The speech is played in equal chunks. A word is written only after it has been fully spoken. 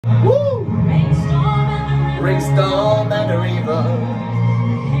Woo! Rainstorm and the river,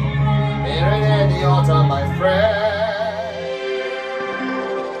 here in the autumn, my friend.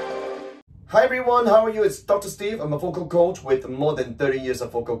 Hi everyone, how are you? It's Dr. Steve. I'm a vocal coach with more than 30 years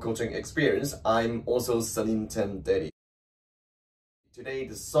of vocal coaching experience. I'm also Celine Daddy. Today,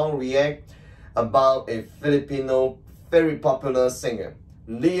 the song react about a Filipino very popular singer,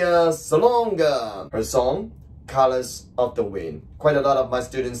 Salonga. Her song, Colors of the Wind. Quite a lot of my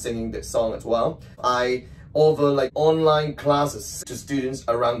students singing this song as well. I offer online classes to students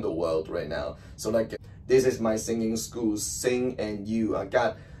around the world right now. So this is my singing school, Sing and You. I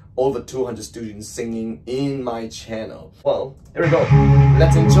got over 200 students singing in my channel. Well, here we go.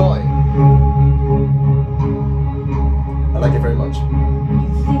 Let's enjoy. I like it very much. You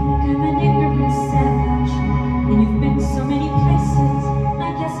think I'm an ignorant savage, and you've been so many places.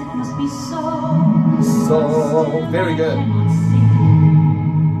 I guess it must be so. So very good.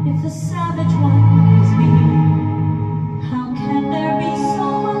 If the savage one is me, how can there be so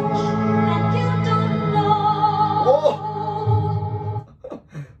much that you don't know? Whoa!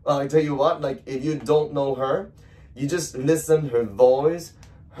 Well, I tell you what, if you don't know her, you just listen her voice,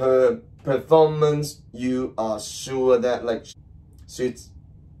 her performance, you are sure that she's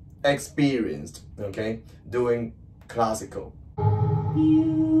experienced, okay, doing classical.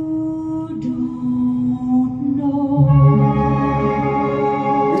 You don't know.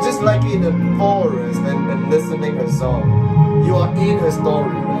 You're just in the forest and listening her song. You are in her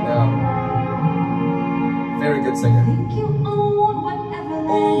story right now. Very good singer. Think you own whatever land.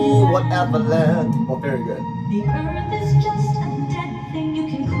 Oh, whatever land. Oh, very good. The earth is just a dead thing you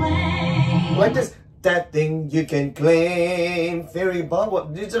can claim. Like this, that thing you can claim. Very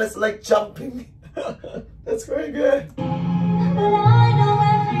powerful. You're just jumping. That's very good. But I know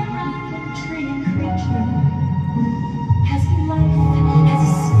every rock and tree and creature has life, has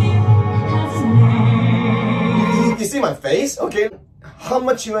a spirit, has a name. You see my face? Okay. How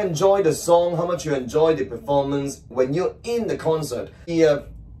much you enjoy the song, how much you enjoy the performance when you're in the concert. The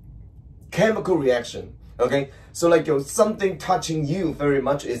chemical reaction. Okay, so something touching you very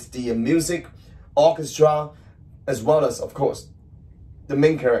much is the music, orchestra, as well as, of course, the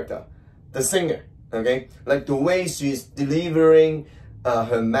main character, the singer. Okay, the way she's delivering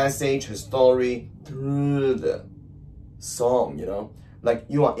her message, her story through the song, you know,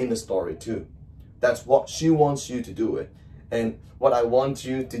 you are in the story too. That's what she wants you to do it. And what I want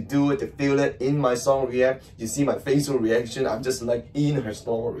you to do it, to feel it in my song react. You see my facial reaction, I'm just in her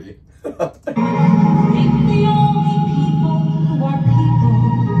story. Think the only people who are people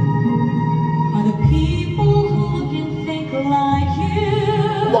are the people who look and think like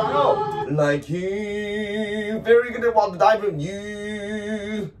you. Wow! Like you. Very good at what the diamond.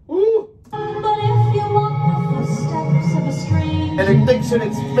 You. Woo. But if you walk the footsteps of a stranger, And the diction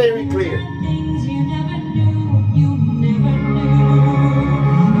is very clear. things you never knew, you never knew.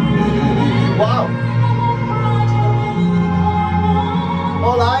 Wow!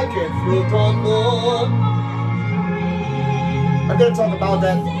 All I get through corner. I'm gonna talk about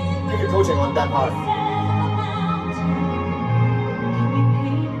that. Take a coaching on that part.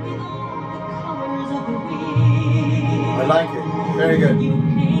 I like it. Very good.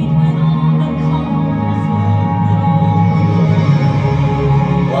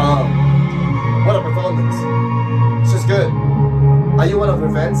 Wow. What a performance. She's good. Are you one of her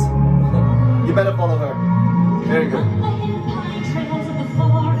fans? You better follow her. Very good.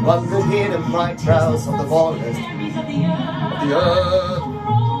 On the hidden bright trails of the forest, of the earth,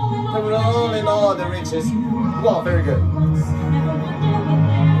 rolling all the riches. Wow, very good.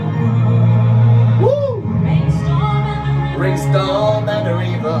 Woo! Rainstorm and the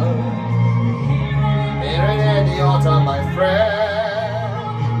river, here in the autumn, my friend,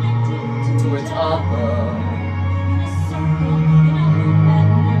 to each other.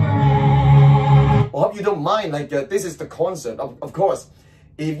 I hope you don't mind, this is the concert, of course.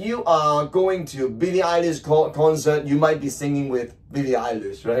 If you are going to Billie Eilish concert, you might be singing with Billie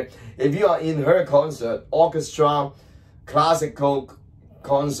Eilish, right? If you are in her concert, orchestra, classical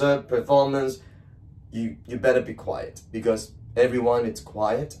concert, performance, you better be quiet, because everyone is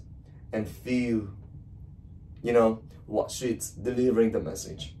quiet and feel, you know, what she's delivering the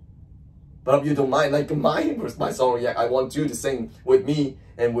message. But I hope you don't mind, my song react, I want you to sing with me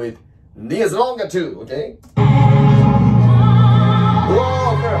and with Salonga too, okay?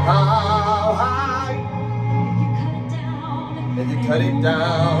 Wonder how high, if you cut it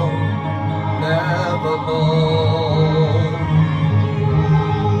down, never know.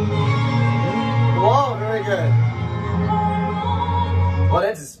 Wow, very good. Well,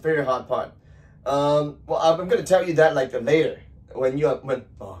 that's a very hard part. Well, I'm gonna tell you that later.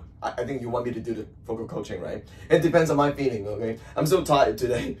 I think you want me to do the vocal coaching, right? It depends on my feeling, okay? I'm so tired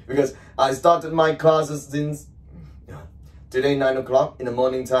today because I started my classes since today 9 o'clock in the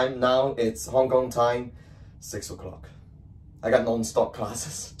morning time. Now it's Hong Kong time 6 o'clock. I got non-stop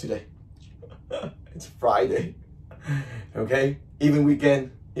classes today. It's Friday, okay? Even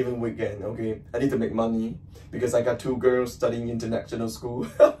weekend, okay? I need to make money because I got 2 girls studying international school.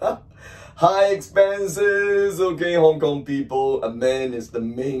 High expenses, okay, Hong Kong people. A man is the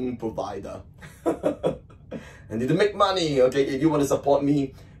main provider. I need to make money, okay? If you want to support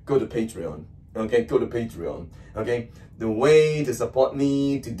me, go to Patreon, okay? Go to Patreon, okay? The way to support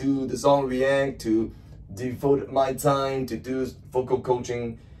me, to do the song react, to devote my time to do vocal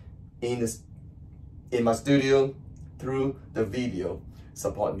coaching in my studio through the video.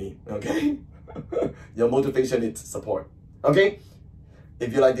 Support me, okay? Your motivation is support, okay?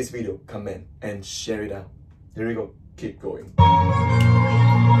 If you like this video, comment and share it out. Here we go. Keep going.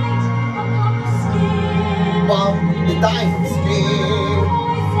 Wow, the diamond skin,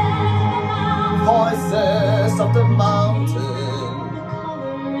 voices of the mountain.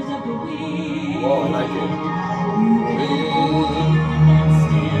 Oh, I like it.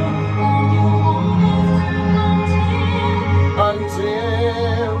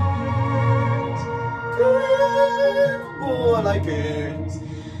 Until oh, I like it.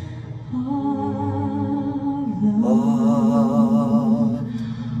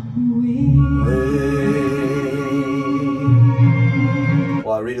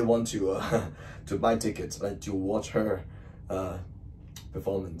 Well, I really want to buy tickets, like to watch her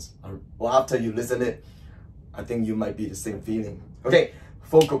performance. Well, after you listen it, I think you might be the same feeling. Okay,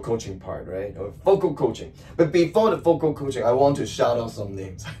 vocal coaching part, right? Or vocal coaching. But before the vocal coaching, I want to shout out some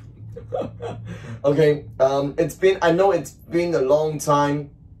names. Okay, I know it's been a long time,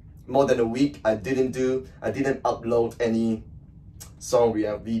 more than a week. I didn't upload any song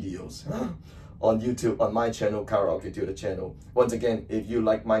react videos on YouTube, on my channel, Karaoke Tutor channel. Once again, if you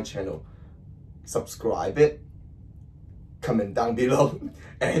like my channel, subscribe it, comment down below,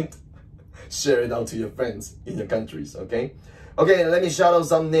 and share it out to your friends in your countries, okay? Okay, let me shout out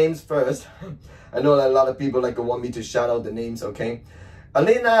some names first. I know that a lot of people want me to shout out the names, okay?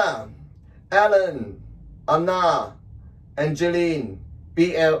 Alina, Alan, Anna, Angeline,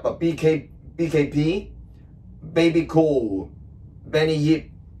 BKP, Baby Cool, Benny Yip,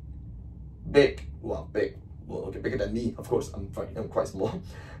 Big, well, okay, bigger than me, of course, I'm quite small.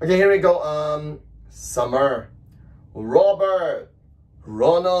 Okay, here we go, Summer, Robert,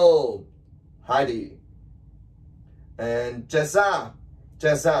 Ronald, Heidi, and Jessa,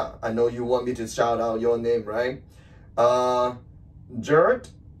 I know you want me to shout out your name, right? Jared,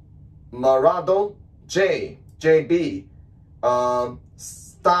 Marado, JB,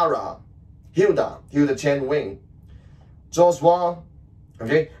 Stara, Hilda Chen Wing, Joshua.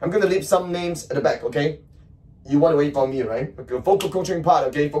 Okay, I'm gonna leave some names at the back, okay? You want to wait for me, right? Okay, vocal coaching part,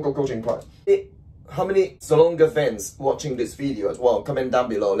 okay? Vocal coaching part. How many Salonga fans watching this video as well? Comment down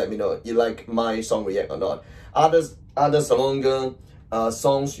below, let me know you like my song react or not. Other Salonga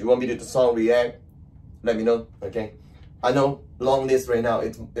songs you want me to do song react, let me know, okay? I know, long list right now,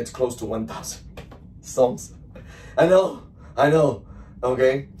 it's close to 1,000 songs. I know,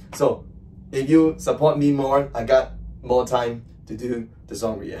 okay? So, if you support me more, I got more time to do the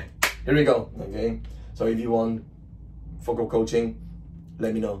song react. Here we go, okay? So if you want vocal coaching,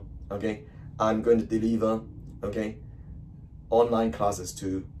 let me know, okay? I'm going to deliver, okay, online classes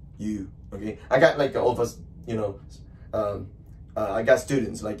to you, okay? I got over, I got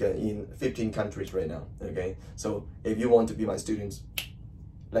students in 15 countries right now, okay? So if you want to be my students,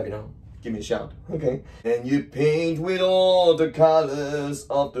 let me know. Give me a shout, okay? And you paint with all the colors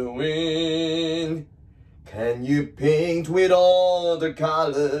of the wind. Can you paint with all the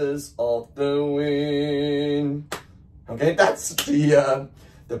colors of the wind? Okay, that's the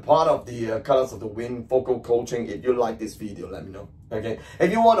part of the colors of the wind vocal coaching. If you like this video, let me know. Okay,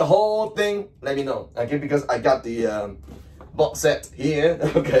 if you want the whole thing, let me know. Okay, because I got the box set here.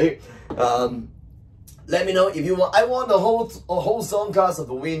 Okay, let me know if you want. I want the whole song colors of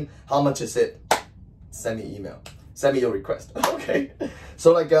the wind. How much is it? Send me email. Send me your request. Okay,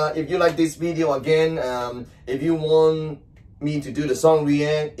 so if you like this video again, if you want me to do the song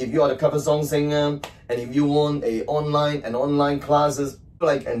react, if you are the cover song singer, and if you want online classes,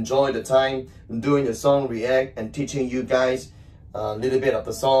 enjoy the time doing the song react and teaching you guys a little bit of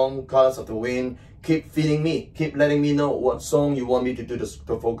the song colors of the wind, keep feeding me, keep letting me know what song you want me to do the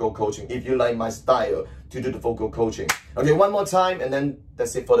vocal coaching, if you like my style to do the vocal coaching. Okay, one more time and then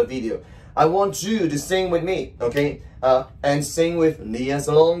that's it for the video. I want you to sing with me, okay? And sing with Leah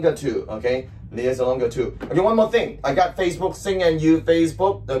Salonga too, okay? Leah Salonga too. Okay, one more thing. I got Facebook, Sing and You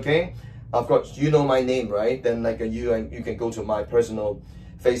Facebook. Okay, of course you know my name, right? Then like you can go to my personal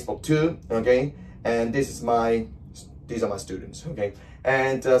Facebook too. Okay, and these are my students. Okay,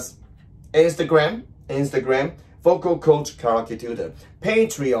 and Instagram, vocal coach, karaoke tutor,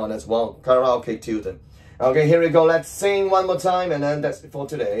 Patreon as well, karaoke tutor. Okay, here we go. Let's sing one more time, and then that's it for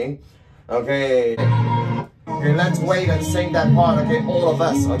today. Okay. Okay, let's wait and sing that part. Okay, all of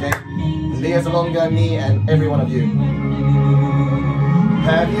us. Okay, Leah Salonga, me, and every one of you.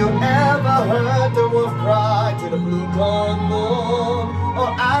 Have you ever heard the wolf cry to the blue corn moon, or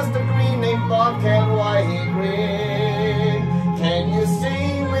ask the green-named bobcat why he grinned? Can you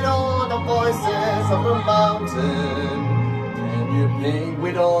sing with all the voices of the mountain? Can you paint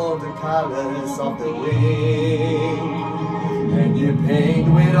with all the colors of the wind? Can you paint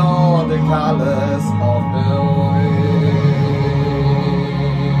with all the colors of the wind?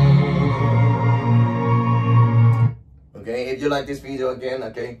 Okay, if you like this video again,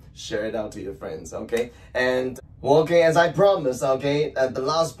 okay, share it out to your friends, okay? And, well, okay, as I promised, okay, at the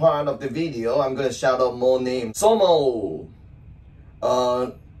last part of the video, I'm gonna shout out more names. Somo,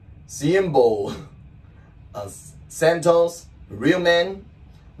 Siembo, Santos, Real Man,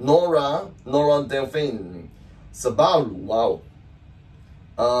 Nora Delphine, Sabaru, wow,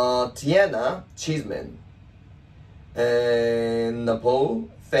 Tiana, Cheeseman, and Napo,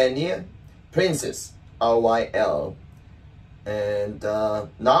 Fania, Princess, RYL, and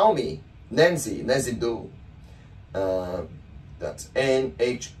Naomi, Nancy Do, that's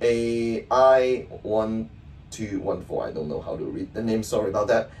NHAI1214, I don't know how to read the name, sorry about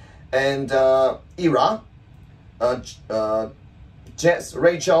that, and Ira, Jess,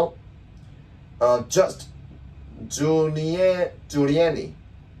 Rachel, Just, Giuliani,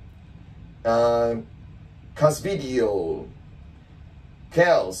 Casvidio,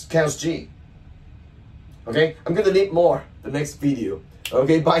 Kels G. Okay, I'm gonna leave more the next video.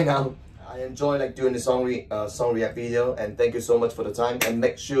 Okay, bye now. I enjoy like doing the song react video, and thank you so much for the time, and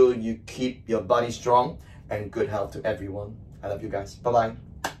make sure you keep your body strong and good health to everyone. I love you guys. Bye bye.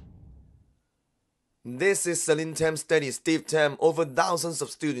 This is Celine Tam Steady Steve Tam. Over thousands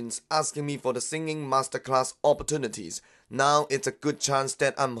of students asking me for the singing masterclass opportunities. Now it's a good chance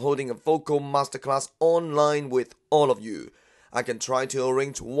that I'm holding a vocal masterclass online with all of you. I can try to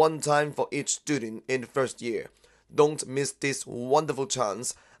arrange one time for each student in the first year. Don't miss this wonderful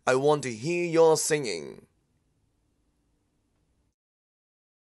chance. I want to hear your singing.